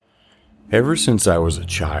Ever since I was a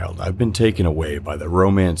child, I've been taken away by the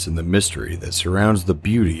romance and the mystery that surrounds the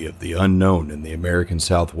beauty of the unknown in the American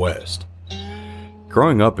Southwest.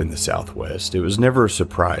 Growing up in the Southwest, it was never a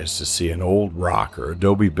surprise to see an old rock or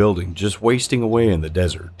adobe building just wasting away in the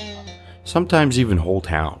desert, sometimes even whole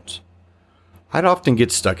towns. I'd often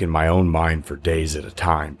get stuck in my own mind for days at a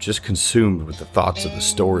time, just consumed with the thoughts of the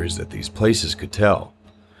stories that these places could tell.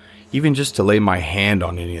 Even just to lay my hand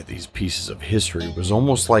on any of these pieces of history was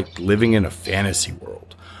almost like living in a fantasy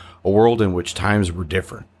world, a world in which times were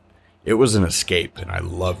different. It was an escape, and I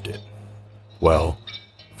loved it. Well,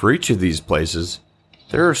 for each of these places,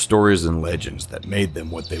 there are stories and legends that made them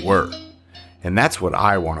what they were, and that's what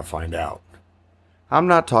I want to find out. I'm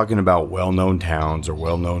not talking about well-known towns or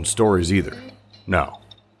well-known stories either. No.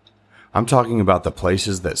 I'm talking about the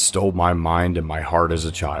places that stole my mind and my heart as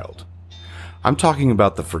a child. I'm talking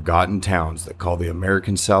about the forgotten towns that call the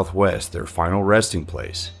American Southwest their final resting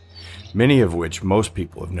place, many of which most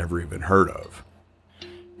people have never even heard of.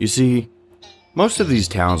 You see, most of these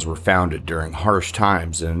towns were founded during harsh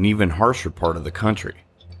times in an even harsher part of the country.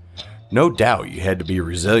 No doubt you had to be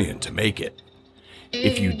resilient to make it.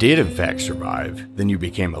 If you did in fact survive, then you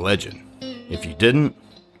became a legend. If you didn't,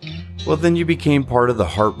 well then you became part of the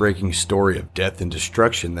heartbreaking story of death and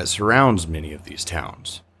destruction that surrounds many of these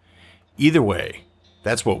towns. Either way,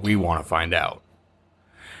 that's what we want to find out.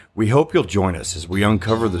 We hope you'll join us as we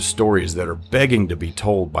uncover the stories that are begging to be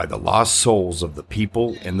told by the lost souls of the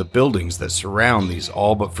people and the buildings that surround these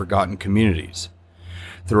all but forgotten communities.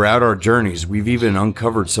 Throughout our journeys, we've even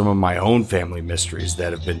uncovered some of my own family mysteries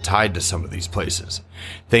that have been tied to some of these places,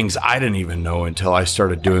 things I didn't even know until I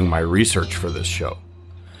started doing my research for this show.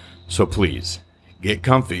 So please, get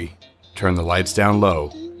comfy, turn the lights down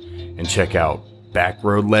low, and check out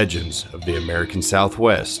Backroad Legends of the American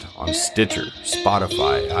Southwest on Stitcher,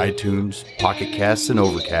 Spotify, iTunes, Pocket Casts, and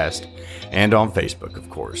Overcast, and on Facebook, of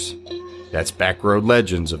course. That's Backroad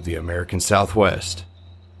Legends of the American Southwest.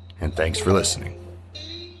 And thanks for listening.